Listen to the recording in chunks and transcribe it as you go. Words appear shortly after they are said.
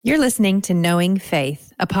You're listening to Knowing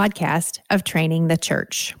Faith, a podcast of Training the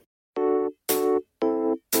Church.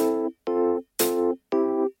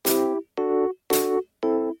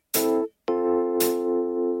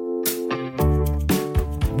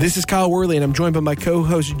 This is Kyle Worley, and I'm joined by my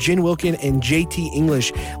co-hosts Jen Wilkin and JT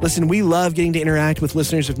English. Listen, we love getting to interact with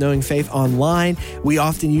listeners of Knowing Faith online. We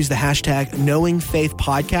often use the hashtag Knowing Faith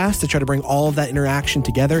Podcast to try to bring all of that interaction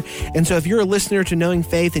together. And so if you're a listener to Knowing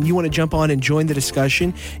Faith and you want to jump on and join the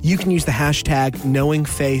discussion, you can use the hashtag Knowing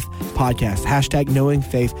Faith Podcast, hashtag Knowing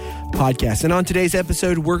Faith Podcast. And on today's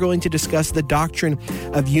episode, we're going to discuss the doctrine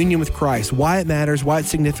of union with Christ, why it matters, why it's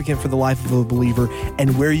significant for the life of a believer,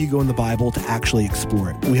 and where you go in the Bible to actually explore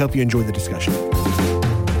it. We hope you enjoy the discussion.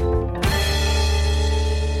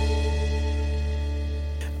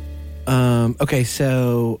 Okay,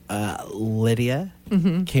 so Lydia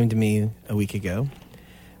came to me a week ago,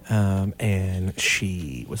 and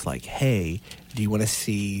she was like, hey, do you want to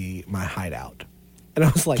see my hideout? And I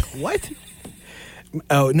was like, what?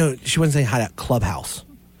 Oh, no, she wasn't saying hideout, clubhouse.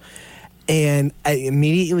 And it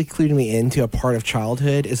immediately clued me into a part of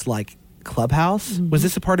childhood is like, Clubhouse? Mm-hmm. Was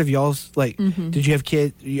this a part of y'all's, like, did you have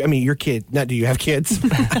kids? I mean, your kid, not do you have kids?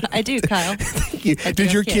 I do, Kyle. Thank you.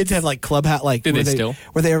 Did your kids have, like, Clubhouse? Like, did they still?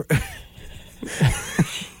 Were they?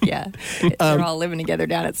 Yeah. They're all living together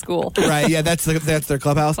down at school. Right, yeah, that's their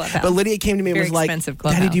clubhouse. But Lydia came to me and was like,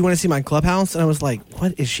 Daddy, do you want to see my clubhouse? And I was like,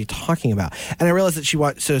 what is she talking about? And I realized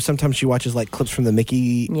that so sometimes she watches, like, clips from the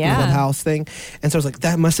Mickey Clubhouse thing. And so I was like,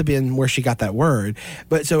 that must have been where she got that word.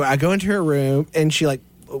 But so I go into her room, and she, like,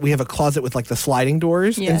 we have a closet with, like, the sliding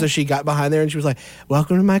doors. Yeah. And so she got behind there and she was like,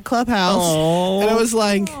 welcome to my clubhouse. Aww. And I was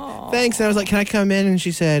like, thanks. And I was like, can I come in? And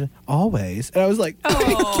she said, always. And I was like,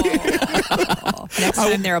 thank you. Next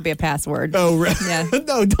time there will be a password. Oh, right. Yeah.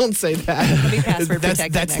 No, don't say that. It'll be password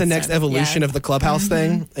protected. That's the next evolution of the clubhouse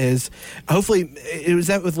thing is hopefully, was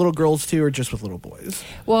that with little girls too or just with little boys?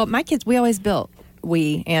 Well, my kids, we always built.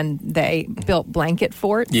 They built blanket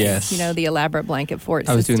forts. Yes. You know, the elaborate blanket fort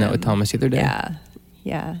I was system. doing that with Thomas the other day.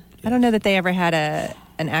 Yeah. I don't know that they ever had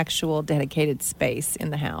an actual dedicated space in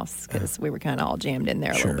the house because we were kind of all jammed in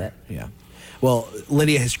there a little bit. Yeah. Well,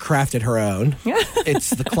 Lydia has crafted her own. It's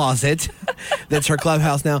the closet. That's her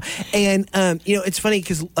clubhouse now. And, it's funny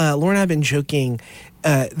because Laura and I have been joking.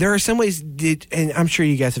 There are some ways, and I'm sure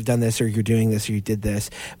you guys have done this or you're doing this or you did this,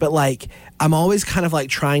 but, like, I'm always kind of, like,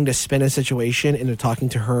 trying to spin a situation into talking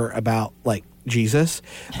to her about, like, Jesus.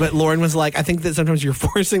 But Lauren was like, I think that sometimes you're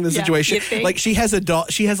forcing the situation. Like, she has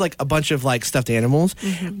like a bunch of, like, stuffed animals,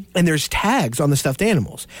 and there's tags on the stuffed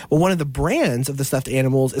animals. Well, one of the brands of the stuffed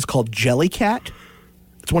animals is called Jellycat.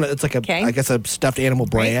 It's like I guess a stuffed animal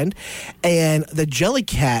brand. Right. And the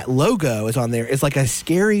Jellycat logo is on there. It's like a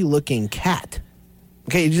scary looking cat.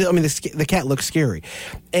 Okay, I mean, the cat looks scary.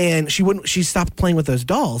 And she stopped playing with those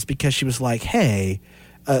dolls because she was like, hey,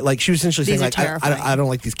 like, she was essentially saying, like, I don't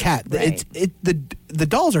like these cats. Right. The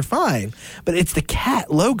dolls are fine, but it's the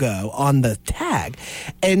cat logo on the tag.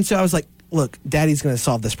 And so I was like, look, Daddy's going to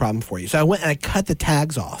solve this problem for you. So I went and I cut the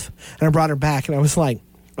tags off, and I brought her back, and I was like,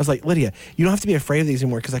 Lydia, you don't have to be afraid of these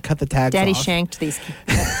anymore because I cut the tags Daddy off. Daddy shanked these.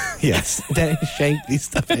 Yes, Daddy shanked these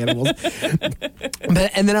stuffed animals.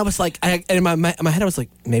 And then I was like, in my head I was like,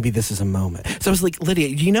 maybe this is a moment. So I was like,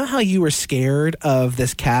 Lydia, do you know how you were scared of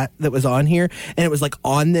this cat that was on here? And it was like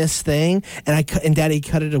on this thing, and Daddy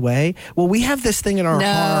cut it away. Well, we have this thing in our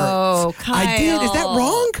hearts. No, Kyle. I did. Is that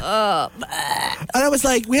wrong? And I was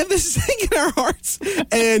like, we have this thing in our hearts,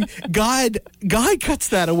 and God cuts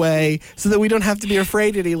that away so that we don't have to be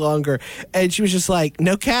afraid any longer. And she was just like,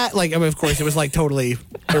 no cat. Like, I mean, of course, it was like totally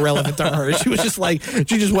irrelevant to her. She was just like, she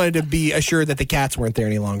just wanted to be assured that the cats weren't there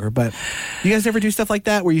any longer. But you guys ever do stuff like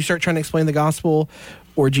that where you start trying to explain the gospel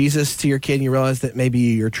or Jesus to your kid and you realize that maybe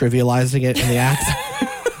you're trivializing it in the act?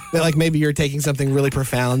 That, like, maybe you're taking something really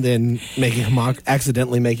profound and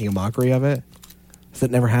accidentally making a mockery of it? Does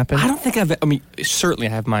that never happen? I don't think certainly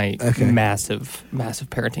I have my massive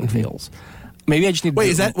parenting fails. Maybe I just need.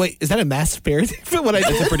 Is that a massive parenting fail? What I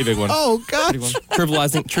did? It's a pretty big one. Oh, gosh.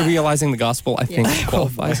 Trivializing the gospel, I think,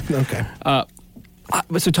 qualifies. Okay.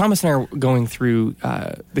 So Thomas and I are going through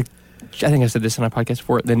I think I said this on a podcast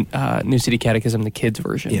before, the New City Catechism, the kids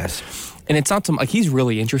version. Yes. And it's not like he's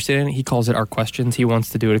really interested in it. He calls it Our Questions. He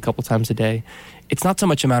wants to do it a couple times a day. It's not so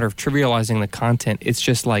much a matter of trivializing the content. It's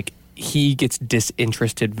just like he gets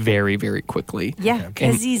disinterested very, very quickly. Yeah,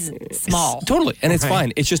 because he's small. Totally. And it's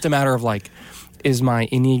fine. It's just a matter of, like, is my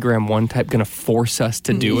Enneagram 1 type going to force us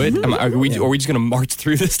to do it? Are we just going to march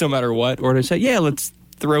through this no matter what? Or to say, yeah, let's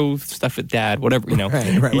throw stuff at Dad, whatever, you know.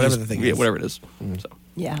 Right, whatever the thing is. Yeah, whatever it is. So.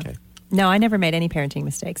 Yeah. Okay. No, I never made any parenting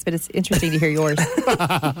mistakes, but it's interesting to hear yours.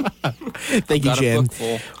 Thank you, Got a Jen. book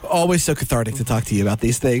full. Always so cathartic to talk to you about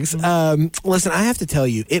these things. Listen, I have to tell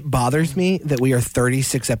you, it bothers me that we are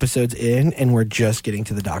 36 episodes in and we're just getting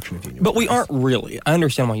to the doctrine of union. But with we Christ. aren't really. I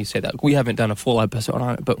understand why you say that. We haven't done a full episode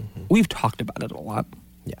on it, but we've talked about it a lot.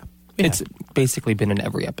 Yeah. It's basically been in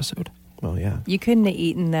every episode. Well, yeah. You couldn't have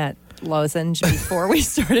eaten that lozenge before we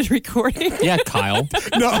started recording. Yeah, Kyle.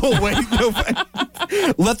 No, wait.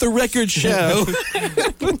 Let the record show.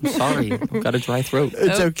 I'm sorry. I've got a dry throat.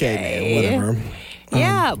 It's okay, man. Whatever.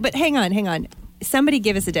 Yeah, but hang on. Somebody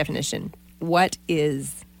give us a definition. What do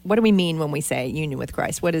we mean when we say union with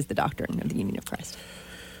Christ? What is the doctrine of the union of Christ?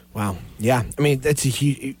 Wow. Yeah. I mean, that's a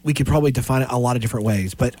huge, we could probably define it a lot of different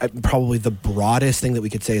ways, but probably the broadest thing that we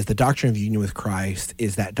could say is the doctrine of union with Christ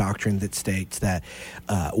is that doctrine that states that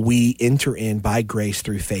we enter in by grace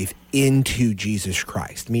through faith into Jesus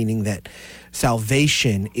Christ, meaning that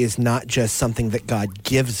salvation is not just something that God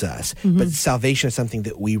gives us, but salvation is something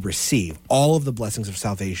that we receive. All of the blessings of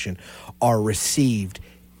salvation are received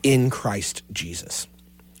in Christ Jesus.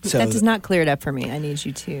 So that does not clear it up for me. I need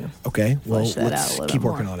you to. Okay, well, flesh that out a let's little keep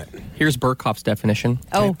more. working on it. Here's Burkhoff's definition.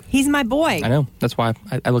 Oh, he's my boy. I know. That's why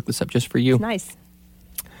I looked this up just for you. Nice.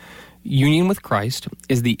 Union with Christ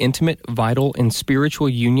is the intimate, vital, and spiritual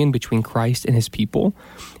union between Christ and his people,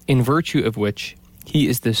 in virtue of which he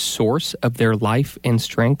is the source of their life and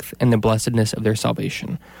strength and the blessedness of their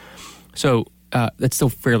salvation. So that's still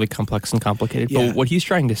fairly complex and complicated. Yeah. But what he's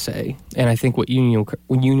trying to say, and I think what union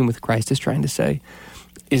with Christ is trying to say,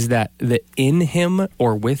 is that the in him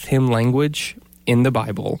or with him language in the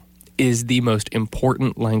Bible is the most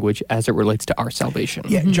important language as it relates to our salvation.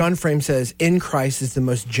 Yeah, John Frame says, in Christ is the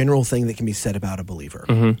most general thing that can be said about a believer.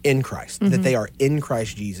 In Christ. That they are in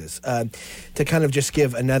Christ Jesus. To kind of just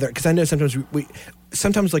give another, because I know sometimes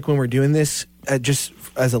sometimes like when we're doing this, just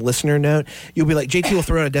as a listener note, you'll be like, JT will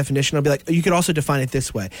throw out a definition. I'll be like, you could also define it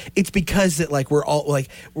this way. It's because that like we're all like,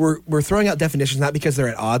 we're throwing out definitions not because they're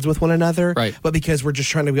at odds with one another, right, but because we're just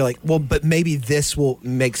trying to be like, well, but maybe this will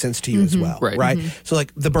make sense to you as well, right? So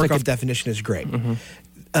like the Burkhoff definition is great.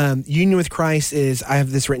 Union with Christ is, I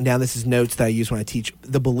have this written down, this is notes that I use when I teach,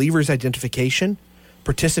 the believer's identification,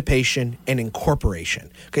 participation, and incorporation.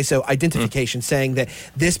 Okay, so identification, saying that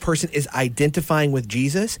this person is identifying with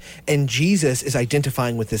Jesus and Jesus is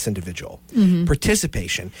identifying with this individual.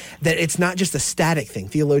 Participation, that it's not just a static thing.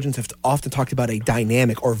 Theologians have often talked about a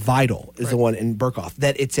dynamic or vital is the one in Burkhoff,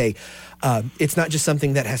 that it's not just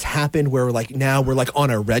something that has happened where like now we're like on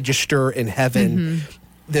a register in heaven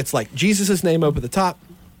that's like Jesus' name up at the top,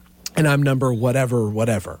 and I'm number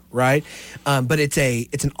whatever, right? But it's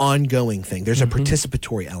an ongoing thing. There's a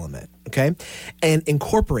participatory element, okay? And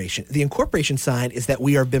incorporation. The incorporation side is that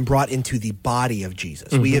we have been brought into the body of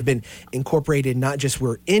Jesus. We have been incorporated, not just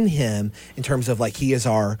we're in him in terms of like he is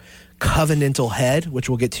our covenantal head, which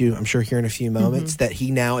we'll get to, I'm sure, here in a few moments, that he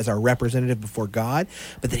now is our representative before God,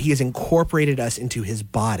 but that he has incorporated us into his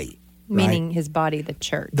body. Meaning his body, the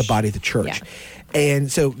church. The body of the church. Yeah.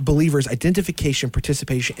 And so believers' identification,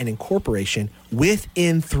 participation, and incorporation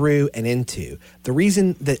within, through, and into. The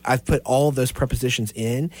reason that I've put all of those prepositions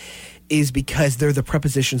in is because they're the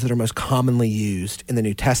prepositions that are most commonly used in the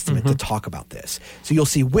New Testament to talk about this. So you'll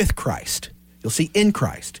see with Christ, you'll see in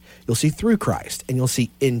Christ, you'll see through Christ, and you'll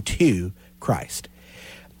see into Christ.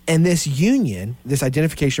 And this union, this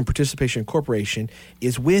identification, participation, incorporation,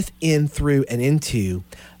 is within, through, and into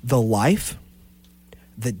the life,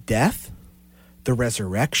 the death, the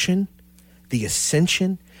resurrection, the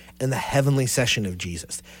ascension, and the heavenly session of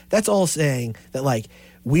Jesus. That's all saying that, like,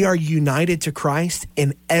 we are united to Christ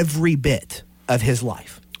in every bit of his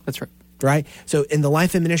life. That's right. Right? So in the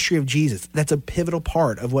life and ministry of Jesus, that's a pivotal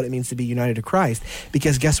part of what it means to be united to Christ.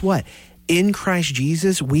 Because guess what? In Christ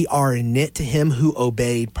Jesus, we are knit to him who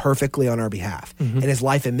obeyed perfectly on our behalf. And his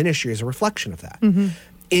life and ministry is a reflection of that.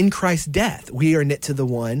 In Christ's death, we are knit to the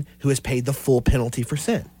one who has paid the full penalty for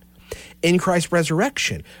sin. In Christ's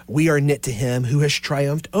resurrection, we are knit to him who has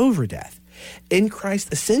triumphed over death. In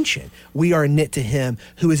Christ's ascension, we are knit to him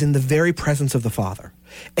who is in the very presence of the Father.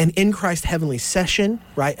 And in Christ's heavenly session,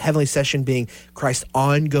 right? Heavenly session being Christ's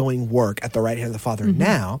ongoing work at the right hand of the Father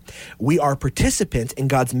now, we are participants in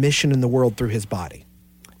God's mission in the world through his body.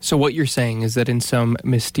 So what you're saying is that in some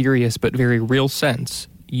mysterious but very real sense,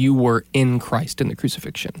 you were in Christ in the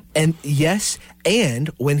crucifixion. And yes, and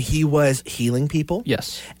when he was healing people.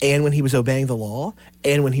 Yes. And when he was obeying the law,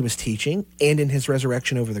 and when he was teaching, and in his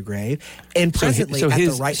resurrection over the grave, and presently at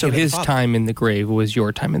the right hand of the his Father. time in the grave was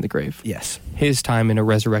your time in the grave. Yes. His time in a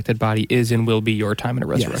resurrected body is and will be your time in a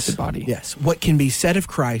resurrected body. Yes. What can be said of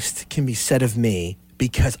Christ can be said of me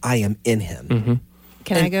because I am in him.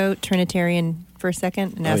 Can I go Trinitarian for a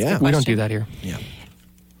second and ask yeah. a question? We don't do that here. Yeah.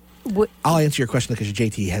 Would, I'll answer your question because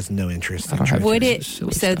JT has no interest. I don't have would it?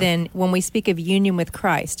 silly So stuff. then, when we speak of union with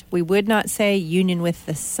Christ, we would not say union with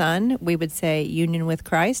the Son. We would say union with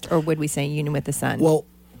Christ, or would we say union with the Son? Well,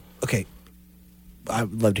 okay.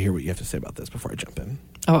 I'd love to hear what you have to say about this before I jump in.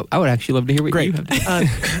 Oh, I would actually love to hear what Great. you have to say.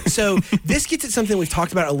 So this gets at something we've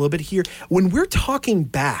talked about a little bit here. When we're talking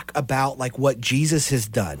back about like what Jesus has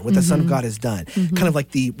done, what the Son of God has done, kind of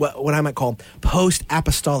like the what I might call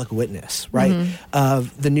post-apostolic witness, right?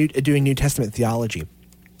 Of the doing New Testament theology.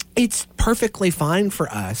 It's perfectly fine for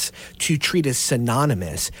us to treat as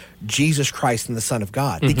synonymous Jesus Christ and the Son of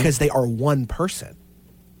God because they are one person,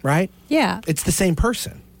 right? yeah, It's the same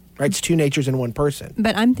person, right? It's two natures in one person.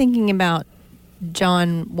 but I'm thinking about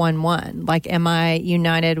John 1:1. Like, am I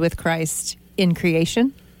united with Christ in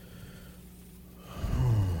creation?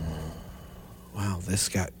 Wow,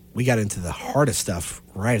 we got into the hardest stuff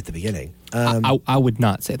right at the beginning. I would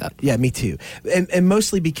not say that. Yeah, me too. And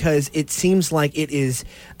mostly because it seems like it is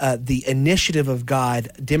the initiative of God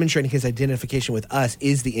demonstrating his identification with us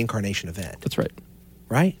is the incarnation event, That's right.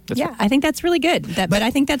 right? Yeah, I think that's really good. But I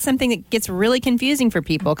think that's something that gets really confusing for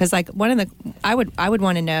people because, like, I would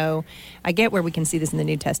want to know. I get where we can see this in the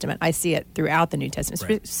New Testament. I see it throughout the New Testament.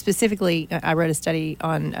 Right. Specifically, I wrote a study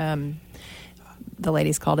on. The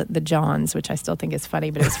ladies called it the Johns, which I still think is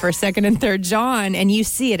funny, but it's 1st, 2nd, and 3rd John, and you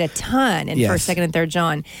see it a ton in Yes. 1st, 2nd, and 3rd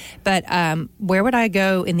John. But where would I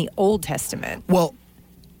go in the Old Testament? Well,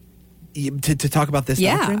 to talk about this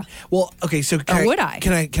Yeah. doctrine? Well, okay, so Or would I?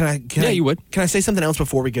 Can Yeah, you would. Can I say something else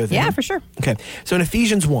before we go there? Yeah, for sure. Okay, so in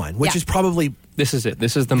Ephesians 1, which Yeah. is probably This is it.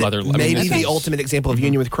 This is the mother. maybe this the is- ultimate example of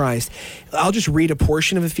union with Christ. I'll just read a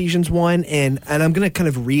portion of Ephesians 1, and I'm going to kind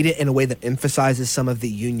of read it in a way that emphasizes some of the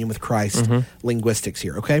union with Christ linguistics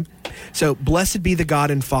here, okay? So, blessed be the God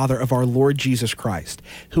and Father of our Lord Jesus Christ,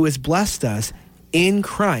 who has blessed us in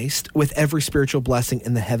Christ with every spiritual blessing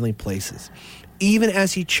in the heavenly places, even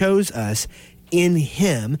as he chose us in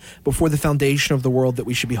him before the foundation of the world, that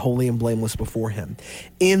we should be holy and blameless before him.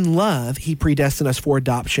 In love, he predestined us for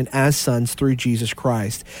adoption as sons through Jesus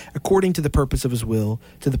Christ, according to the purpose of his will,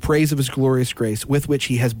 to the praise of his glorious grace, with which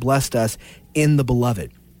he has blessed us in the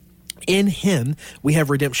beloved. In him we have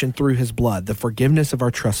redemption through his blood, the forgiveness of our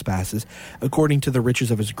trespasses, according to the riches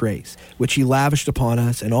of his grace, which he lavished upon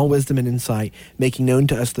us in all wisdom and insight, making known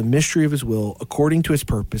to us the mystery of his will, according to his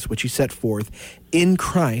purpose, which he set forth in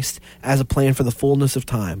Christ as a plan for the fullness of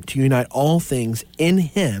time, to unite all things in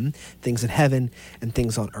him, things in heaven and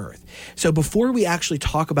things on earth. So before we actually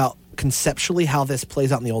talk about conceptually how this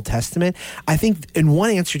plays out in the Old Testament, I think in one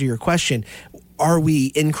answer to your question, are we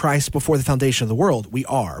in Christ before the foundation of the world? We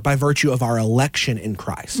are, by virtue of our election in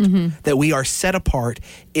Christ. That we are set apart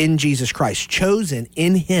in Jesus Christ, chosen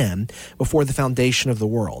in him before the foundation of the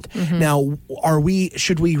world. Now,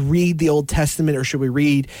 should we read the Old Testament, or should we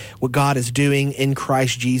read what God is doing in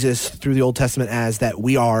Christ Jesus through the Old Testament as that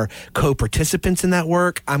we are co-participants in that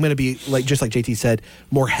work? I'm going to be, just like JT said,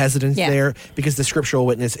 more hesitant there, because the scriptural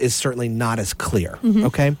witness is certainly not as clear.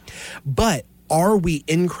 Okay? But are we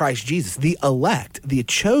in Christ Jesus? The elect, the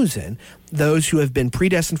chosen, those who have been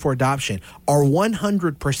predestined for adoption, are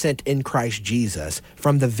 100% in Christ Jesus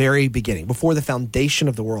from the very beginning, before the foundation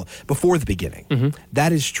of the world, before the beginning.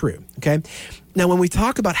 That is true, okay? Now, when we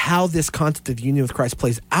talk about how this concept of union with Christ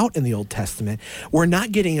plays out in the Old Testament, we're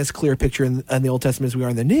not getting as clear a picture in the Old Testament as we are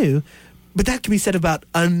in the New, but that can be said about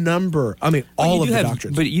a number, all of the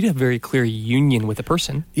doctrines. But you have very clear union with a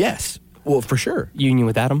person. Yes. Well, for sure. Union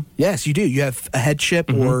with Adam. Yes, you do. You have a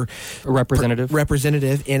headship or A representative.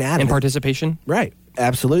 representative in Adam. And participation. Right.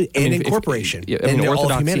 Absolutely. And if- incorporation. if all of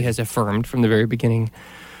Orthodoxy humanity. has affirmed from the very beginning,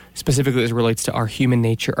 specifically as it relates to our human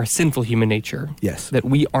nature, our sinful human nature, Yes. that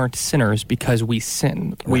we aren't sinners because we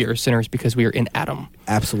sin. We are sinners because we are in Adam.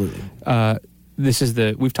 Absolutely.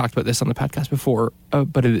 We've talked about this on the podcast before,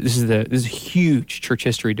 but this is a huge church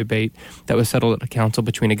history debate that was settled at a council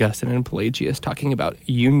between Augustine and Pelagius, talking about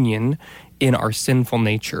union in our sinful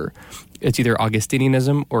nature. It's either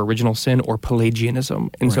Augustinianism or original sin or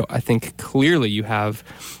Pelagianism. And so I think clearly you have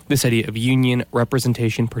this idea of union,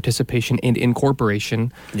 representation, participation, and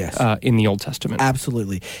incorporation in the Old Testament.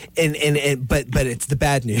 Absolutely. But it's the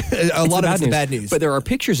bad news. A lot of it's the bad news. But there are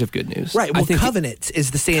pictures of good news. Right. Well, I think covenant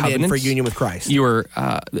is the stand-in for union with Christ. You are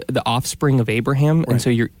the offspring of Abraham, and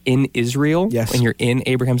so you're in Israel. Yes. And you're in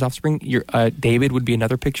Abraham's offspring. David would be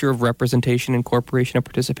another picture of representation, incorporation, and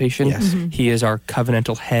participation. Yes. He is our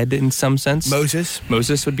covenantal head in some some sense.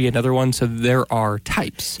 Moses would be another one. So there are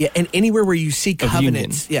types. Yeah, and anywhere where you see union.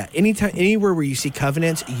 covenants, anywhere where you see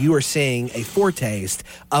covenants, you are seeing a foretaste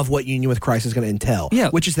of what union with Christ is going to entail. Yeah.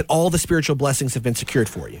 Which is that all the spiritual blessings have been secured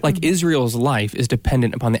for you. Like Israel's life is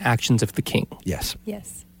dependent upon the actions of the king. Yes.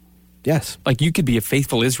 Yes. Like you could be a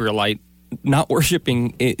faithful Israelite, not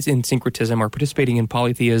worshiping in syncretism or participating in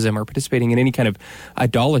polytheism or participating in any kind of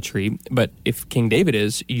idolatry. But if King David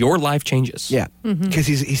is, your life changes. Yeah, because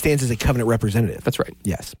he stands as a covenant representative. That's right.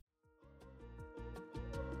 Yes.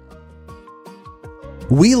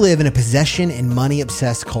 We live in a possession and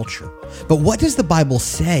money-obsessed culture. But what does the Bible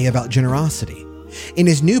say about generosity? In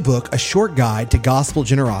his new book, A Short Guide to Gospel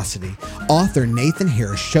Generosity, author Nathan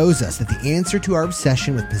Harris shows us that the answer to our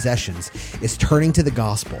obsession with possessions is turning to the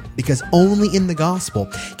gospel, because only in the gospel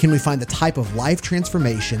can we find the type of life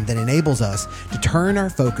transformation that enables us to turn our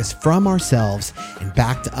focus from ourselves and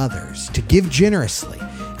back to others, to give generously,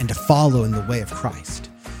 and to follow in the way of Christ.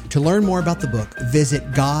 To learn more about the book, visit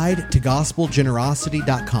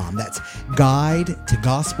guidetogospelgenerosity.com. That's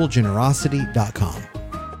guidetogospelgenerosity.com.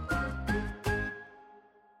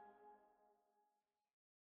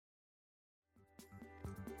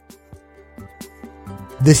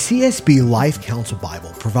 The CSB Life Counsel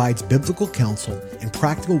Bible provides biblical counsel and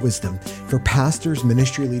practical wisdom for pastors,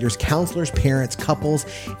 ministry leaders, counselors, parents, couples,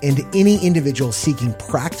 and any individual seeking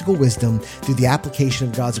practical wisdom through the application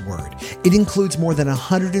of God's Word. It includes more than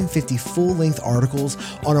 150 full-length articles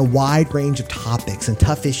on a wide range of topics and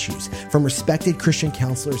tough issues from respected Christian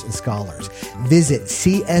counselors and scholars. Visit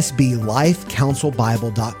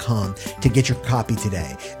csblifecounselbible.com to get your copy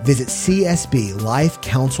today. Visit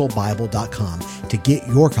csblifecounselbible.com to get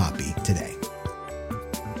your copy today.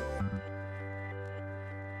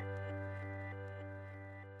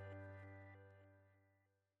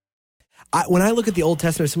 When I look at the Old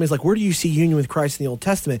Testament, somebody's like, where do you see union with Christ in the Old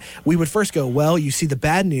Testament? We would first go, well, you see the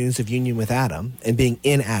bad news of union with Adam and being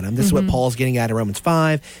in Adam. This is what Paul's getting at in Romans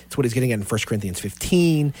 5. It's what he's getting at in 1 Corinthians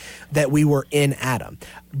 15, that we were in Adam.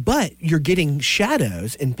 But you're getting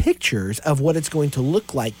shadows and pictures of what it's going to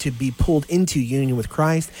look like to be pulled into union with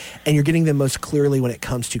Christ, and you're getting them most clearly when it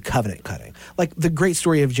comes to covenant cutting. Like the great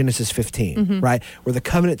story of Genesis 15, right? Where the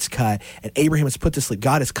covenant's cut and Abraham is put to sleep.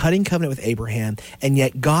 God is cutting covenant with Abraham, and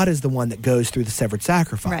yet God is the one that goes through the severed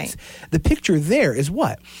sacrifice. Right. The picture there is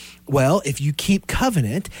what? Well, if you keep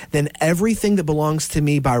covenant, then everything that belongs to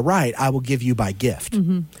me by right, I will give you by gift.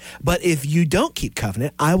 But if you don't keep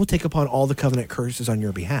covenant, I will take upon all the covenant curses on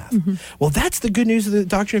your behalf. Well, that's the good news of the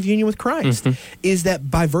doctrine of union with Christ, is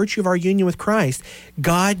that by virtue of our union with Christ,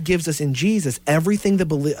 God gives us in Jesus everything that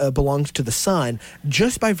belongs to the Son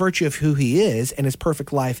just by virtue of who he is and his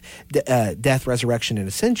perfect life, death, resurrection, and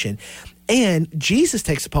ascension. And Jesus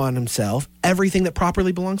takes upon himself everything that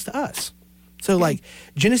properly belongs to us. So like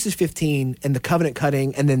Genesis 15 and the covenant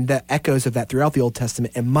cutting and then the echoes of that throughout the Old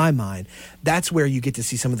Testament, in my mind, that's where you get to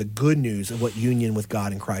see some of the good news of what union with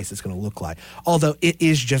God and Christ is going to look like. Although it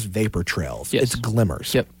is just vapor trails. Yes. It's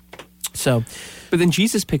glimmers. Yep. So, but then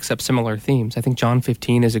Jesus picks up similar themes. I think John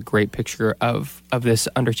 15 is a great picture of this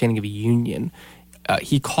understanding of a union.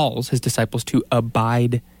 He calls his disciples to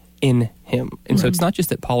abide in him. And so it's not just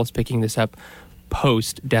that Paul is picking this up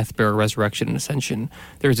post death, burial, resurrection, and ascension.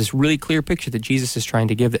 There's this really clear picture that Jesus is trying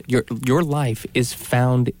to give, that your life is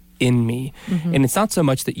found in me. And it's not so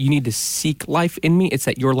much that you need to seek life in me, it's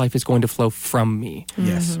that your life is going to flow from me.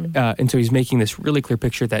 yes. And so he's making this really clear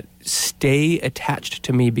picture that stay attached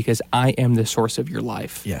to me because I am the source of your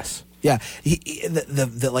life. Yes. Yeah,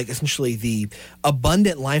 like essentially the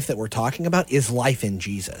abundant life that we're talking about is life in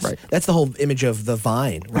Jesus. Right. That's the whole image of the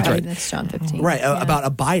vine. Right. That's John 15. Right, Yeah. about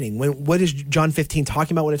abiding. What is John 15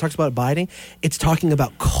 talking about when it talks about abiding? It's talking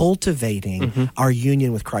about cultivating our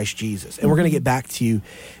union with Christ Jesus. And we're going to get back to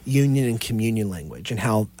union and communion language and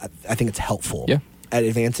how I think it's helpful at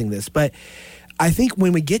advancing this. But I think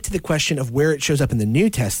when we get to the question of where it shows up in the New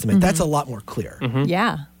Testament, that's a lot more clear.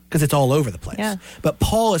 Yeah. Because it's all over the place. Yeah. But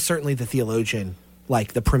Paul is certainly the theologian,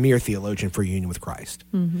 like the premier theologian for union with Christ.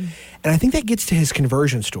 And I think that gets to his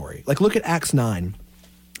conversion story. Like, look at Acts 9.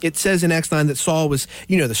 It says in Acts 9 that Saul was,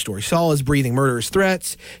 you know the story. Saul is breathing murderous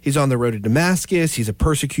threats. He's on the road to Damascus. He's a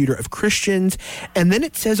persecutor of Christians. And then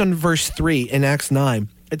it says on verse 3 in Acts 9,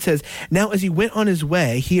 it says, now as he went on his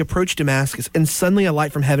way, he approached Damascus, and suddenly a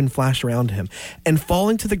light from heaven flashed around him. And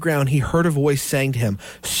falling to the ground, he heard a voice saying to him,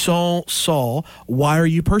 Saul, Saul, why are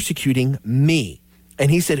you persecuting me?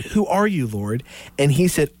 And he said, "Who are you, Lord?" And he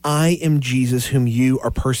said, "I am Jesus whom you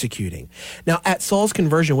are persecuting." Now, at Saul's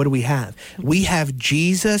conversion, what do we have? We have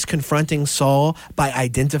Jesus confronting Saul by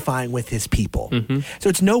identifying with his people. So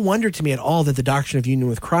it's no wonder to me at all that the doctrine of union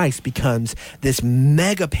with Christ becomes this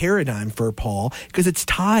mega paradigm for Paul, because it's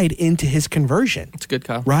tied into his conversion. It's good,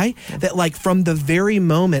 Kyle. Right? That like from the very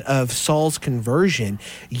moment of Saul's conversion,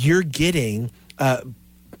 you're getting...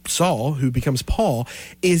 Saul, who becomes Paul,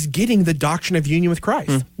 is getting the doctrine of union with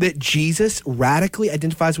Christ. That Jesus radically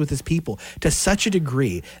identifies with his people to such a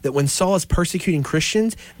degree that when Saul is persecuting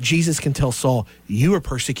Christians, Jesus can tell Saul, "You are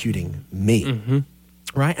persecuting me."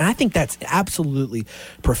 Right? And I think that's absolutely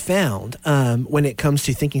profound when it comes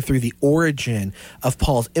to thinking through the origin of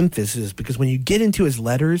Paul's emphasis, because when you get into his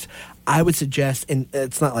letters, I would suggest, and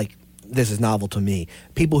it's not like this is novel to me,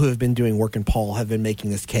 people who have been doing work in Paul have been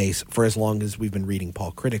making this case for as long as we've been reading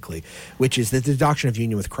Paul critically, which is that the doctrine of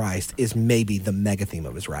union with Christ is maybe the mega theme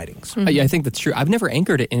of his writings. Yeah, I think that's true. I've never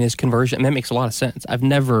anchored it in his conversion, and that makes a lot of sense. I've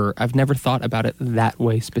never thought about it that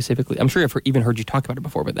way specifically. I'm sure I've even heard you talk about it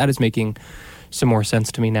before, but that is making some more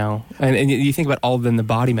sense to me now. And you think about all of the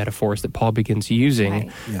body metaphors that Paul begins using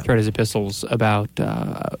throughout his epistles about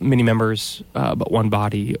many members but one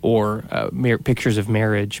body, or pictures of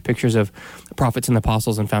marriage, pictures of prophets and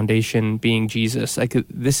apostles and foundation being Jesus. Like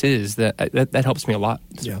this is that helps me a lot.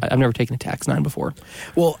 Yeah. I've never taken a Tax 9 before.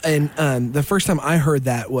 Well, and the first time I heard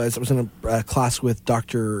that was I was in a class with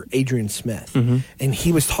Dr. Adrian Smith, and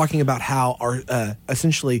he was talking about how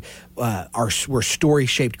we're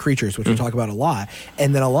story-shaped creatures, which we talk about a lot,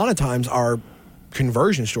 and then a lot of times our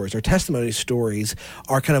conversion stories, our testimony stories,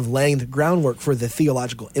 are kind of laying the groundwork for the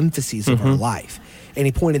theological emphases of our life. And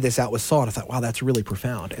he pointed this out with Saul, and I thought, wow, that's really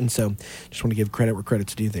profound. And so just want to give credit where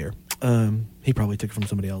credit's due there. He probably took it from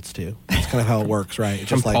somebody else too. That's kind of how it works, right? It's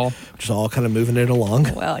just like Paul. just all kind of moving it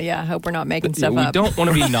along. Well, yeah, I hope we're not making stuff We up. don't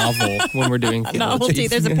want to be novel when we're doing Novelty,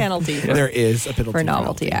 there's a penalty There is a penalty for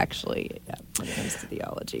novelty, actually, when it comes to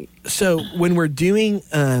theology. So when we're doing,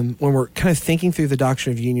 when we're kind of thinking through the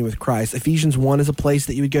doctrine of union with Christ, Ephesians 1 is a place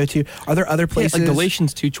that you would go to. Are there other places? Like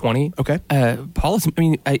Galatians 2:20. Okay. Paul is,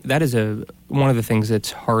 that is one of the things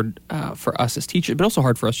that's hard for us as teachers, but also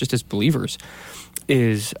hard for us just as believers,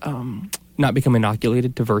 is not become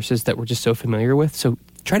inoculated to verses that we're just so familiar with. So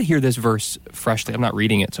try to hear this verse freshly. I'm not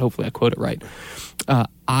reading it, so hopefully I quote it right.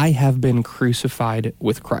 I have been crucified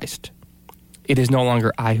with Christ. It is no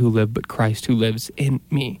longer I who live, but Christ who lives in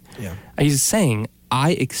me. Yeah. He's saying,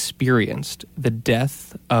 I experienced the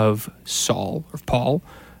death of Saul, or Paul,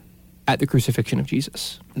 at the crucifixion of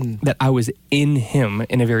Jesus. That I was in him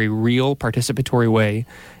in a very real, participatory way,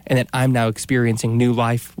 and that I'm now experiencing new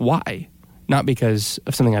life. Why? Not because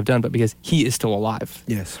of something I've done, but because he is still alive.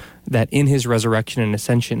 Yes. That in his resurrection and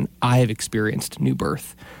ascension, I have experienced new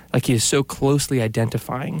birth. Like he is so closely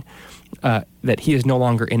identifying that he is no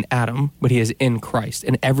longer in Adam, but he is in Christ.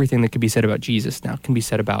 And everything that could be said about Jesus now can be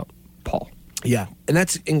said about Paul. Yeah. And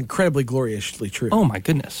that's incredibly gloriously true. Oh, my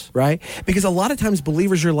goodness. Right? Because a lot of times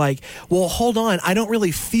believers are like, well, hold on, I don't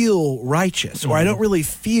really feel righteous, or I don't really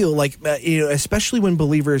feel like, especially when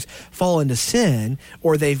believers fall into sin,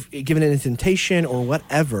 or they've given in a temptation or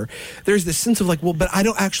whatever, there's this sense of like, well, but I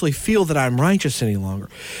don't actually feel that I'm righteous any longer.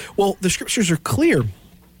 Well, the scriptures are clear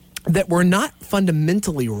that we're not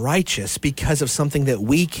fundamentally righteous because of something that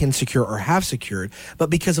we can secure or have secured,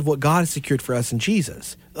 but because of what God has secured for us in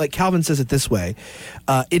Jesus. Like Calvin says it this way,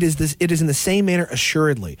 it is in the same manner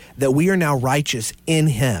assuredly that we are now righteous in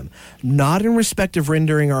him, not in respect of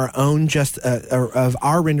rendering our own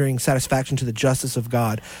rendering satisfaction to the justice of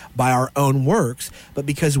God by our own works, but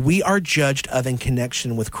because we are judged of in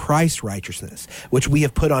connection with Christ's righteousness, which we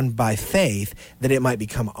have put on by faith, that it might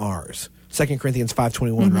become ours. 2 Corinthians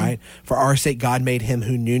 5:21, right? For our sake, God made him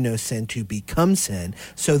who knew no sin to become sin,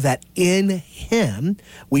 so that in him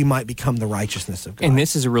we might become the righteousness of God. And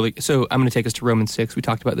this is so I'm going to take us to Romans 6. We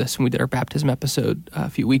talked about this when we did our baptism episode a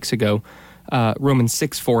few weeks ago. Romans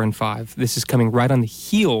 6, 4, and 5. This is coming right on the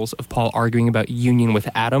heels of Paul arguing about union with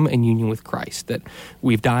Adam and union with Christ, that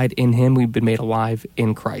we've died in him, we've been made alive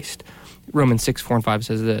in Christ. Romans 6, 4, and 5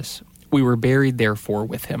 says this, we were buried therefore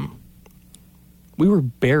with him. We were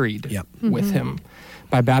buried with him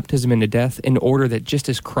by baptism into death, in order that just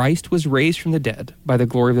as Christ was raised from the dead by the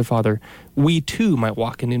glory of the Father, we too might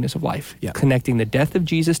walk in newness of life, connecting the death of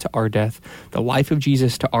Jesus to our death, the life of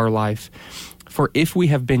Jesus to our life. For if we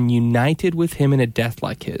have been united with him in a death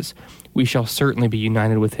like his, we shall certainly be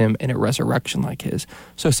united with him in a resurrection like his.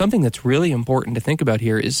 So something that's really important to think about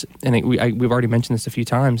here is, and we've already mentioned this a few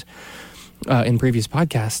times, in previous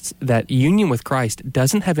podcasts that union with Christ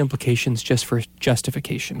doesn't have implications just for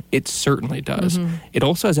justification. It certainly does. It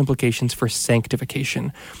also has implications for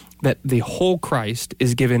sanctification, that the whole Christ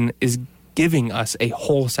is giving us a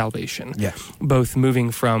whole salvation, both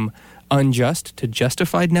moving from unjust to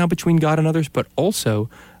justified now between God and others, but also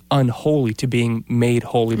unholy to being made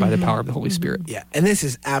holy by the power of the Holy Spirit. Yeah, and this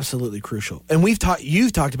is absolutely crucial. And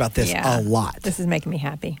you've talked about this a lot. This is making me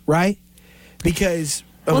happy. Right? Because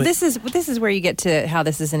this is where you get to how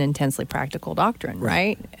this is an intensely practical doctrine,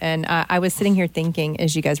 right? And I was sitting here thinking,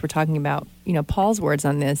 as you guys were talking about, Paul's words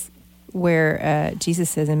on this, where Jesus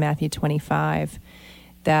says in Matthew 25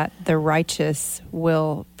 that the righteous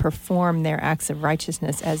will perform their acts of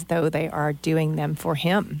righteousness as though they are doing them for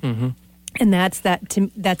Him. And that's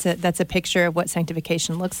a picture of what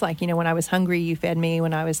sanctification looks like. When I was hungry, you fed me.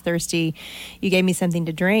 When I was thirsty, you gave me something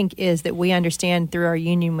to drink. Is that we understand through our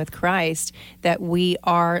union with Christ that we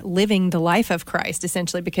are living the life of Christ,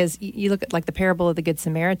 essentially. Because you look at like the parable of the Good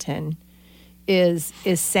Samaritan is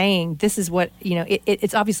saying this is what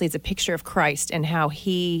it's obviously it's a picture of Christ and how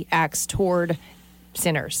He acts toward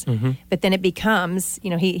sinners. But then it becomes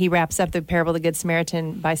he wraps up the parable of the Good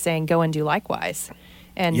Samaritan by saying, "Go and do likewise."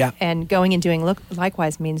 And going and doing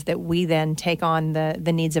likewise means that we then take on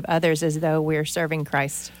the needs of others as though we're serving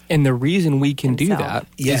Christ. And the reason we can himself. do that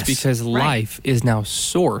is because life is now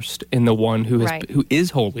sourced in the one who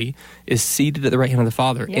is holy, is seated at the right hand of the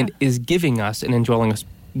Father, and is giving us and indwelling us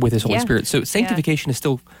with His Holy Spirit. So sanctification is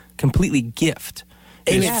still completely gift.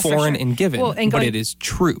 It is foreign and given, but it is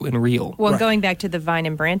true and real. Well, going back to the vine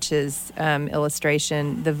and branches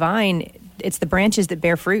illustration, the vine, it's the branches that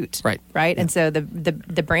bear fruit, right? Yeah. And so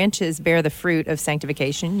the branches bear the fruit of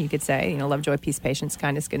sanctification, you could say, love, joy, peace, patience,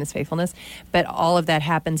 kindness, goodness, faithfulness. But all of that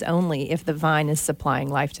happens only if the vine is supplying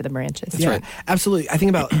life to the branches. That's right. Absolutely. I think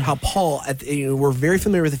about how Paul, we're very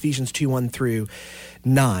familiar with Ephesians 2:1 through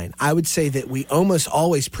 9. I would say that we almost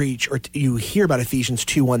always preach, or you hear about Ephesians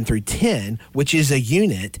 2:1 through 10, which is a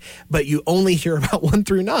unit, but you only hear about 1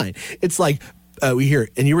 through 9. It's like, we hear,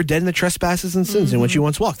 and you were dead in the trespasses and sins in which you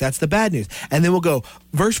once walked. That's the bad news. And then we'll go,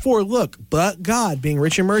 verse 4, look, but God being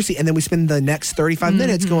rich in mercy. And then we spend the next 35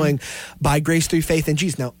 minutes going, by grace through faith in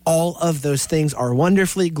Jesus. Now, all of those things are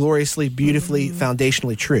wonderfully, gloriously, beautifully,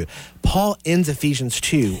 foundationally true. Paul ends Ephesians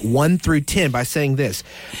 2:1 through 10 by saying this,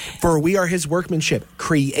 for we are His workmanship,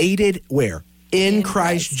 created where? In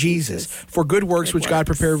Christ Jesus, for good works which God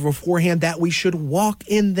prepared beforehand that we should walk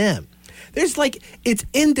in them. It's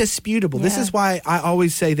indisputable. Yeah. This is why I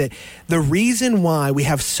always say that the reason why we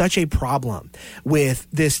have such a problem with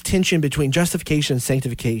this tension between justification and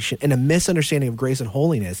sanctification and a misunderstanding of grace and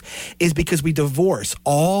holiness is because we divorce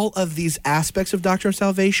all of these aspects of doctrine of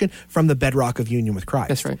salvation from the bedrock of union with Christ.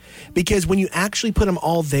 That's right. Because when you actually put them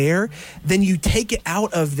all there, then you take it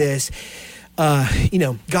out of this, God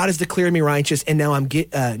has declared me righteous and now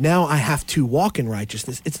now I have to walk in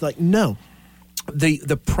righteousness. It's like, no.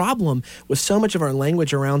 The problem with so much of our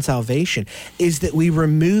language around salvation is that we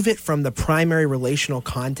remove it from the primary relational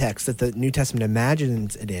context that the New Testament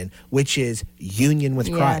imagines it in, which is union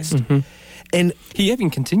with Christ. And he even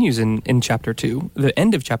continues in chapter 2, the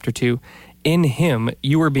end of chapter 2, in Him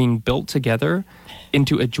you are being built together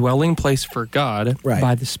into a dwelling place for God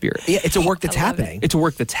by the Spirit. Yeah, it's a work that's happening. It's a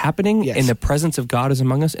work that's happening, and the presence of God is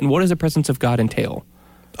among us. And what does the presence of God entail?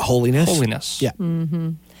 Holiness. Yeah.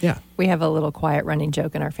 Yeah. We have a little quiet running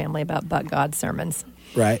joke in our family about but God sermons.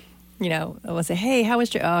 Right. We'll say, hey, how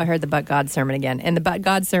was I heard the but God sermon again. And the but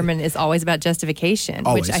God sermon is always about justification,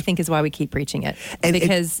 which I think is why we keep preaching it. And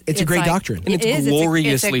because it's a great doctrine. And it's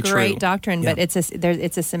gloriously true. It's a great doctrine, but it's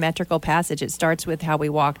a symmetrical passage. It starts with how we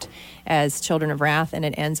walked as children of wrath, and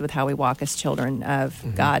it ends with how we walk as children of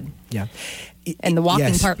God. Yeah. And the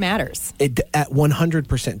walking part matters. It at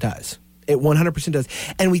 100% does. It 100% does.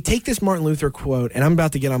 And we take this Martin Luther quote, and I'm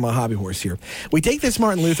about to get on my hobby horse here. We take this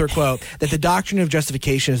Martin Luther quote that the doctrine of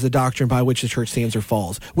justification is the doctrine by which the church stands or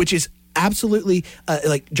falls, which is absolutely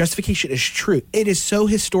justification is true. It is so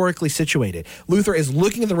historically situated. Luther is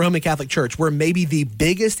looking at the Roman Catholic Church where maybe the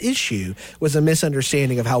biggest issue was a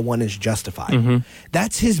misunderstanding of how one is justified.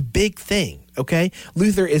 That's his big thing. Okay?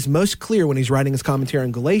 Luther is most clear when he's writing his commentary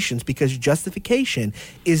on Galatians because justification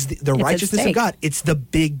is the righteousness of God. It's the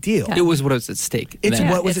big deal. It was what was at stake. It's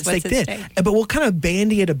what was at stake then. But we'll kind of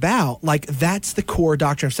bandy it about like that's the core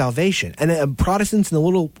doctrine of salvation. And Protestants and the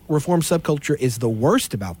little Reformed subculture is the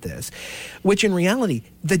worst about this, which in reality,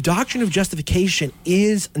 the doctrine of justification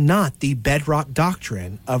is not the bedrock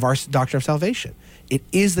doctrine of our doctrine of salvation. It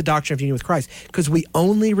is the doctrine of union with Christ because we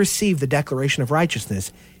only receive the declaration of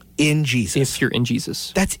righteousness in Jesus. If you're in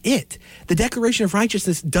Jesus. That's it. The declaration of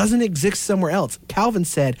righteousness doesn't exist somewhere else. Calvin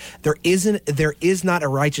said there is not a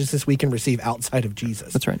righteousness we can receive outside of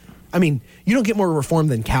Jesus. That's right. I mean, you don't get more reform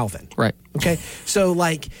than Calvin. Right. Okay? So,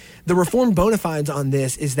 like, the reformed bona fides on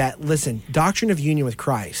this is that, listen, doctrine of union with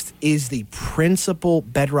Christ is the principal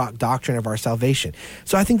bedrock doctrine of our salvation.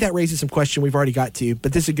 So I think that raises some question we've already got to,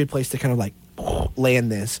 but this is a good place to kind of, like, land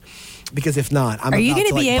this. Because if not, I'm Are you going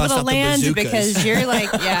to be able bust to out the land? bazookas. Because you're like,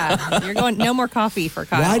 yeah, you're going, no more coffee for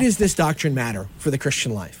Kyle. Why does this doctrine matter for the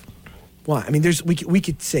Christian life? Why? I mean, we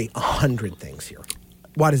could say 100 things here.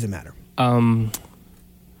 Why does it matter?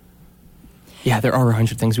 Yeah, there are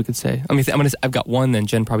 100 things we could say. I mean, I've got one, then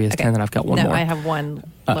Jen probably has 10, and I've got one more. No, I have one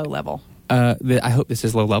low level. I hope this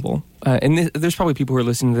is low level. And there's probably people who are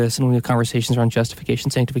listening to this, and we have conversations around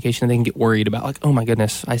justification, sanctification, and they can get worried about, like, oh my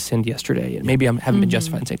goodness, I sinned yesterday, and maybe I haven't been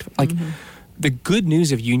justified and sanctified. Like, the good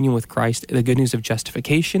news of union with Christ, the good news of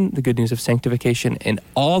justification, the good news of sanctification, and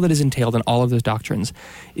all that is entailed in all of those doctrines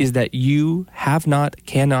is that you have not,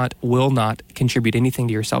 cannot, will not contribute anything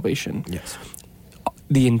to your salvation. Yes.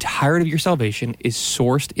 The entirety of your salvation is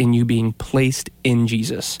sourced in you being placed in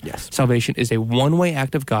Jesus. Yes. Salvation is a one-way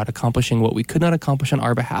act of God accomplishing what we could not accomplish on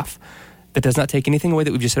our behalf. That does not take anything away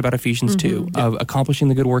that we've just said about Ephesians 2, of accomplishing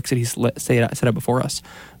the good works that He's set up before us.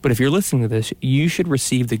 But if you're listening to this, you should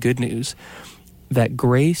receive the good news that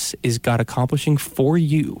grace is God accomplishing for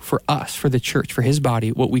you, for us, for the church, for His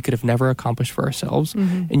body, what we could have never accomplished for ourselves.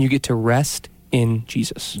 And you get to rest in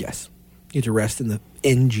Jesus. Yes. You get to rest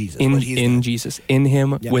in Jesus. In Jesus. In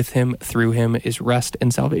Him, with Him, through Him is rest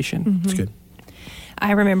and salvation. It's good.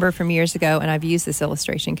 I remember from years ago, and I've used this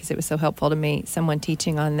illustration because it was so helpful to me, someone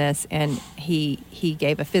teaching on this, and he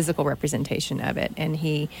gave a physical representation of it. And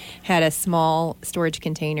he had a small storage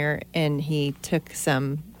container, and he took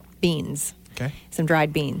some beans, some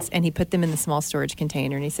dried beans, and he put them in the small storage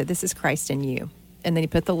container, and he said, "This is Christ in you." And then he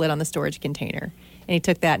put the lid on the storage container. And he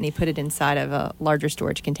took that and he put it inside of a larger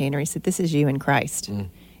storage container. He said, "This is you in Christ." And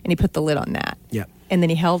he put the lid on that. Yeah. And then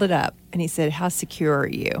he held it up and he said, "How secure are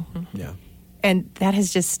you?" Yeah. And that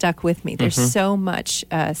has just stuck with me. There's so much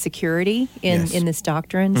security in this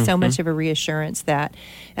doctrine, so much of a reassurance that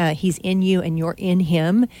He's in you and you're in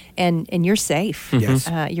Him, and you're safe. Yes.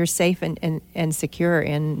 You're safe and secure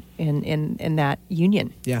in that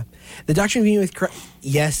union. Yeah. The doctrine of union with Christ,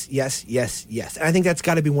 yes. And I think that's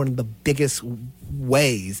got to be one of the biggest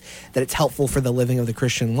ways that it's helpful for the living of the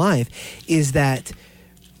Christian life is that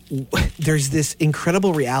there's this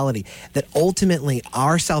incredible reality that ultimately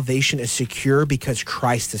our salvation is secure because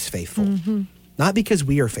Christ is faithful. Not because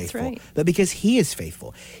we are faithful, right. but because He is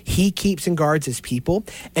faithful. He keeps and guards His people.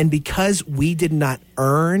 And because we did not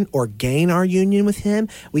earn or gain our union with Him,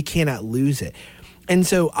 we cannot lose it. And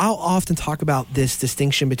so I'll often talk about this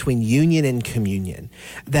distinction between union and communion,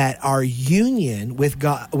 that our union with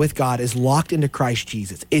God is locked into Christ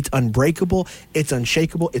Jesus. It's unbreakable, it's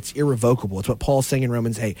unshakable, it's irrevocable. It's what Paul's saying in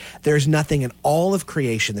Romans 8. There's nothing in all of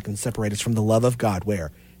creation that can separate us from the love of God.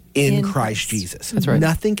 Where? In Christ Jesus. That's right.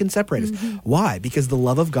 Nothing can separate us. Why? Because the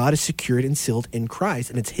love of God is secured and sealed in Christ,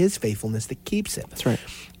 and it's His faithfulness that keeps it. That's right.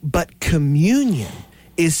 But communion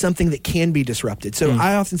is something that can be disrupted. So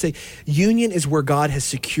I often say union is where God has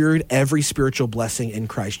secured every spiritual blessing in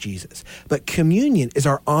Christ Jesus. But communion is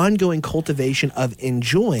our ongoing cultivation of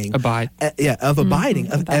enjoying, abiding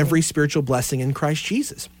every spiritual blessing in Christ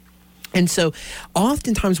Jesus. And so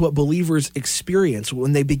oftentimes what believers experience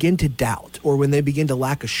when they begin to doubt or when they begin to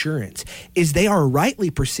lack assurance is they are rightly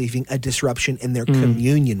perceiving a disruption in their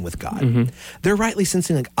communion with God. They're rightly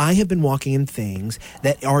sensing, like, I have been walking in things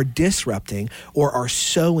that are disrupting or are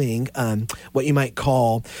sowing what you might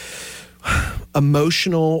call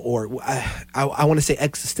emotional, or I want to say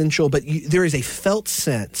existential, but there is a felt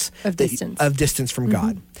sense of distance from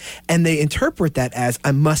God. And they interpret that as,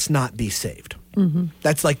 I must not be saved.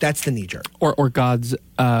 That's the knee jerk. Or God's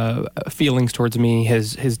feelings towards me,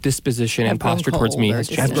 his disposition and posture towards me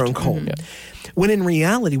has grown cold. When in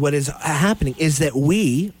reality, what is happening is that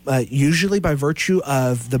we, usually by virtue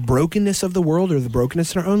of the brokenness of the world or the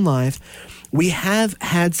brokenness in our own life, we have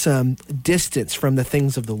had some distance from the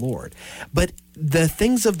things of the Lord. But the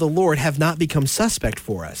things of the Lord have not become suspect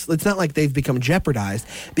for us. It's not like they've become jeopardized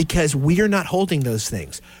because we are not holding those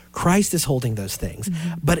things. Christ is holding those things.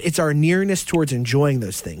 But it's our nearness towards enjoying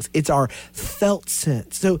those things. It's our felt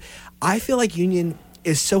sense. So I feel like union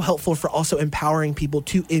is so helpful for also empowering people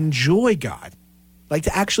to enjoy God, like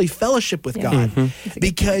to actually fellowship with God,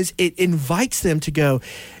 because it invites them to go,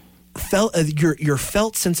 your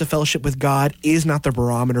felt sense of fellowship with God is not the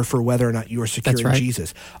barometer for whether or not you are secure That's in right.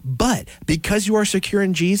 Jesus. But because you are secure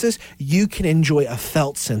in Jesus, you can enjoy a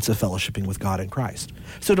felt sense of fellowshipping with God in Christ.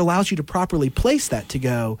 So it allows you to properly place that to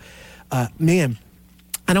go, man,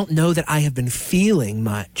 I don't know that I have been feeling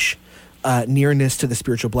much nearness to the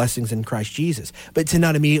spiritual blessings in Christ Jesus, but to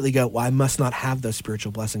not immediately go, well, I must not have those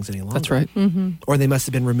spiritual blessings any longer. That's right. Or they must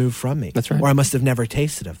have been removed from me. That's right. Or I must have never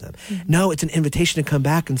tasted of them. No, it's an invitation to come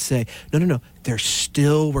back and say, no. They're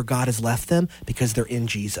still where God has left them because they're in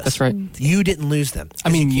Jesus. That's right. You didn't lose them. I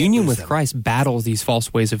mean, You can't union lose with them. Christ battles these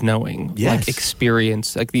false ways of knowing, Yes. like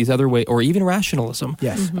experience, like these other ways, or even rationalism.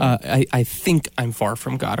 Yes. I think I'm far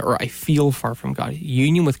from God, or I feel far from God.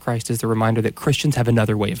 Union with Christ is the reminder that Christians have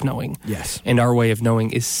another way of knowing. Yes. And our way of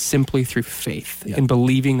knowing is simply through faith Yeah. and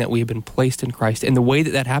believing that we have been placed in Christ. And the way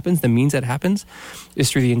that happens, the means that happens,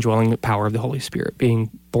 is through the indwelling power of the Holy Spirit,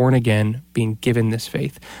 being born again, being given this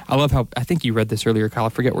faith. I love how, I think you read this earlier, Kyle, I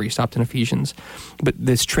forget where you stopped in Ephesians, but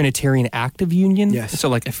this Trinitarian act of union. Yes. So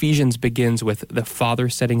like Ephesians begins with the Father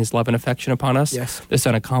setting his love and affection upon us, Yes. the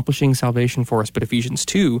Son accomplishing salvation for us. But Ephesians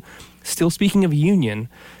 2, still speaking of union,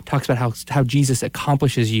 talks about how Jesus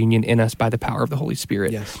accomplishes union in us by the power of the Holy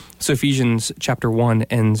Spirit. Yes. So Ephesians chapter 1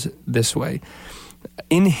 ends this way.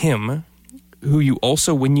 In him, who you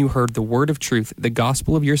also, when you heard the word of truth, the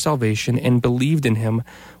gospel of your salvation, and believed in him,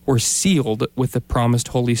 were sealed with the promised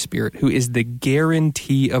Holy Spirit, who is the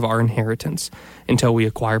guarantee of our inheritance until we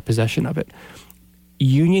acquire possession of it.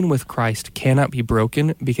 Union with Christ cannot be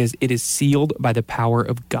broken because it is sealed by the power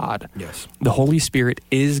of God. Yes. The Holy Spirit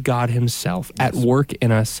is God himself at work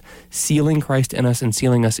in us, sealing Christ in us and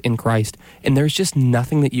sealing us in Christ. And there's just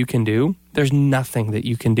nothing that you can do. There's nothing that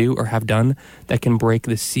you can do or have done that can break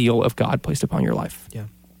the seal of God placed upon your life. Yeah.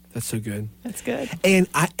 That's so good. That's good. And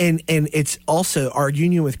it's also our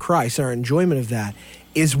union with Christ, our enjoyment of that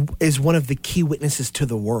is one of the key witnesses to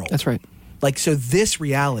the world. That's right. Like, so this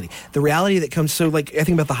reality, the reality that comes, so like, I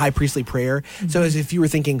think about the high priestly prayer. So as if you were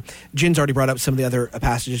thinking, Jen's already brought up some of the other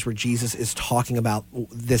passages where Jesus is talking about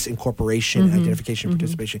this incorporation, identification,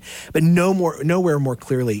 participation, but nowhere more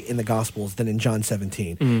clearly in the Gospels than in John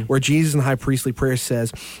 17, where Jesus in the high priestly prayer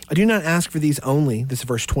says, I do not ask for these only, this is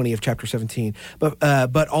verse 20 of chapter 17,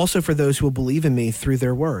 but also for those who will believe in me through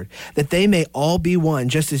their word, that they may all be one,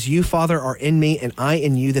 just as you, Father, are in me and I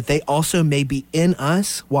in you, that they also may be in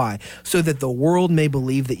us. Why? So that the world may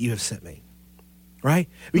believe that you have sent me. Right?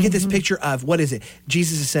 We get this picture of, what is it?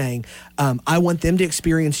 Jesus is saying, I want them to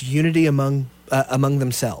experience unity among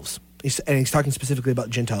themselves. And he's talking specifically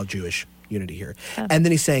about Gentile Jewish unity here. And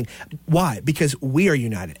then he's saying, why? Because we are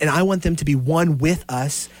united. And I want them to be one with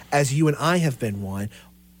us as you and I have been one.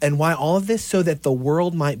 And why all of this? So that the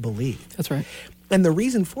world might believe. That's right. And the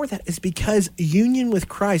reason for that is because union with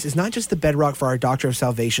Christ is not just the bedrock for our doctrine of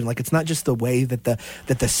salvation. Like, it's not just the way that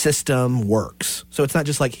the system works. So it's not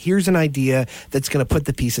just like, here's an idea that's going to put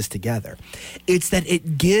the pieces together. It's that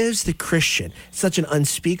it gives the Christian such an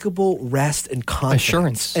unspeakable rest and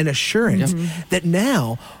confidence. Assurance that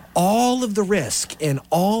now all of the risk and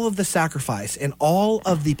all of the sacrifice and all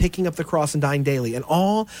of the picking up the cross and dying daily and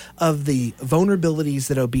all of the vulnerabilities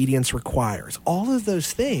that obedience requires, all of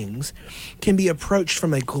those things can be approached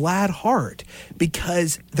from a glad heart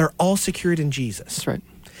because they're all secured in Jesus. That's right.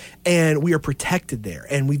 And we are protected there,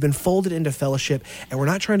 and we've been folded into fellowship, and we're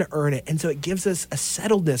not trying to earn it. And so it gives us a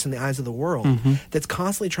settledness in the eyes of the world that's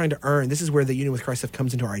constantly trying to earn. This is where the union with Christ stuff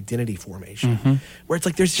comes into our identity formation, where it's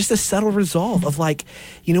like there's just a settled resolve of like,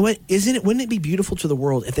 you know what, wouldn't it be beautiful to the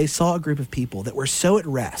world if they saw a group of people that were so at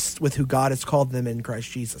rest with who God has called them in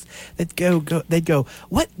Christ Jesus, they'd go,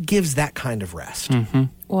 what gives that kind of rest?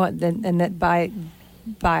 Well, and that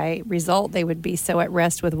by result, they would be so at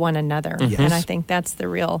rest with one another. Yes. And I think that's the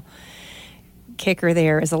real kicker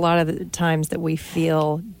there, is a lot of the times that we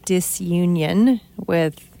feel disunion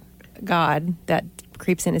with God that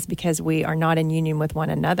creeps in is because we are not in union with one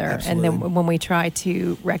another. Absolutely. And then when we try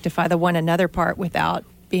to rectify the one another part without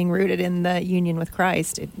being rooted in the union with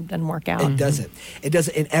Christ, it doesn't work out. It doesn't. It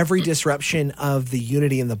doesn't. And every disruption of the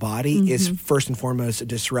unity in the body is first and foremost a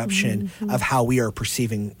disruption of how we are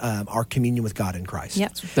perceiving our communion with God in Christ.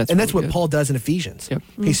 Yep. That's really what good. Paul does in Ephesians. Yep.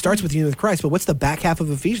 He starts with union with Christ, but what's the back half of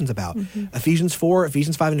Ephesians about? Ephesians 4,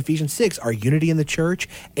 Ephesians 5, and Ephesians 6 are unity in the church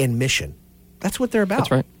and mission. That's what they're about.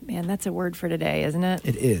 That's right. Man, that's a word for today, isn't it?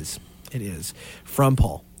 It is. It is. From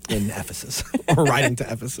Paul in Ephesus, or writing to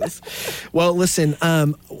Ephesus. Well, listen,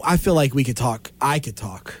 I feel like I could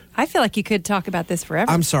talk I feel like you could talk about this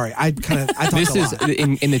forever. I'm sorry. I talked This a is lot.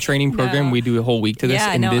 in the training program. No. We do a whole week to this,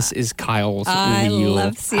 Yeah, and no, this is Kyle's I wheel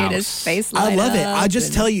love seeing his house. face I light love it. up I just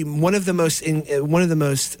and- tell you, one of the most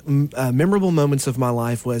memorable moments of my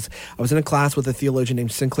life was I was in a class with a theologian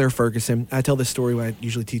named Sinclair Ferguson. I tell this story when I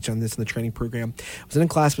usually teach on this in the training program. I was in a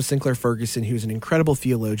class with Sinclair Ferguson, who was an incredible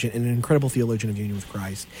theologian and an incredible theologian of union with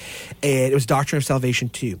Christ. And it was Doctrine of Salvation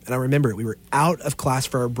 2. And I remember it. We were out of class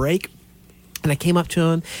for a break. And I came up to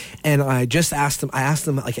him and I asked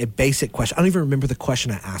him like a basic question. I don't even remember the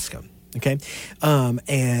question I asked him. Okay.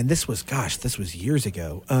 And this was years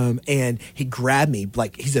ago. And he grabbed me,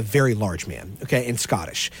 like, he's a very large man. Okay. And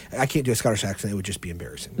Scottish. I can't do a Scottish accent. It would just be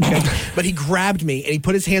embarrassing. Okay. But he grabbed me and he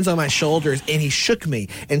put his hands on my shoulders and he shook me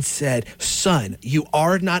and said, "Son, you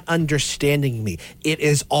are not understanding me. It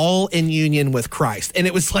is all in union with Christ." And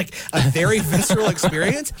it was like a very visceral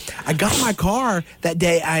experience. I got in my car that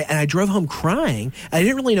day and I drove home crying. I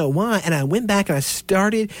didn't really know why. And I went back and I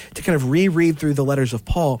started to kind of reread through the letters of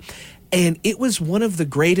Paul. And it was one of the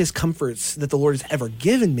greatest comforts that the Lord has ever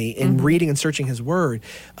given me in reading and searching His Word,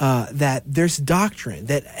 that there's doctrine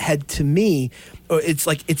that had, to me,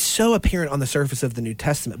 it's so apparent on the surface of the New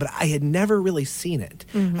Testament, but I had never really seen it.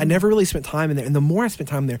 I never really spent time in there. And the more I spent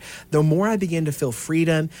time there, the more I began to feel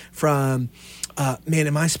freedom from, man,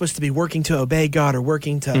 am I supposed to be working to obey God or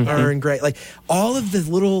working to earn grace? Like all of the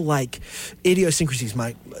little like idiosyncrasies,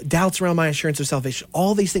 my doubts around my assurance of salvation,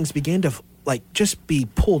 all these things began to like just be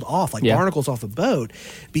pulled off like barnacles off a boat,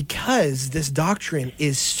 because this doctrine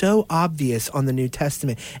is so obvious on the New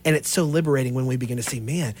Testament, and it's so liberating when we begin to see,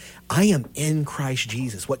 man, I am in Christ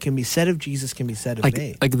Jesus. What can be said of Jesus can be said of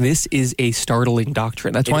me. Like this is a startling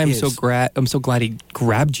doctrine. That's why I'm so glad he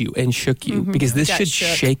grabbed you and shook you, because this should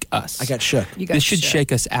shake us. I got shook. This should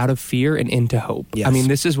shake us out of fear and into hope. Yes. I mean,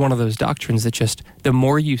 this is one of those doctrines that just the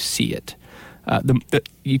more you see it,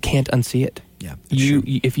 you can't unsee it. Yeah,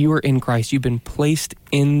 if you are in Christ, you've been placed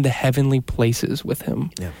in the heavenly places with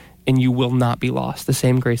Him, and you will not be lost. The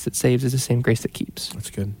same grace that saves is the same grace that keeps.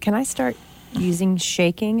 That's good. Can I start using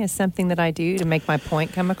shaking as something that I do to make my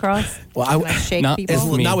point come across? Well, Can I shake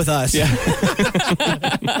people? Not with us. Yeah.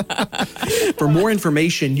 For more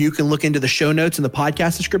information, you can look into the show notes in the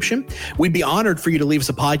podcast description. We'd be honored for you to leave us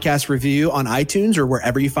a podcast review on iTunes or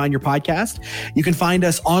wherever you find your podcast. You can find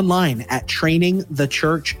us online at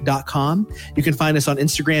trainingthechurch.com. You can find us on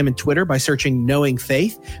Instagram and Twitter by searching Knowing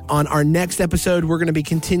Faith. On our next episode, we're going to be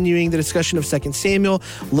continuing the discussion of 2 Samuel,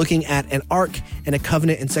 looking at an ark and a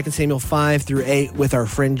covenant in 2 Samuel 5 through 8 with our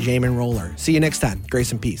friend Jamin Roller. See you next time.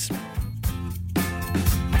 Grace and peace.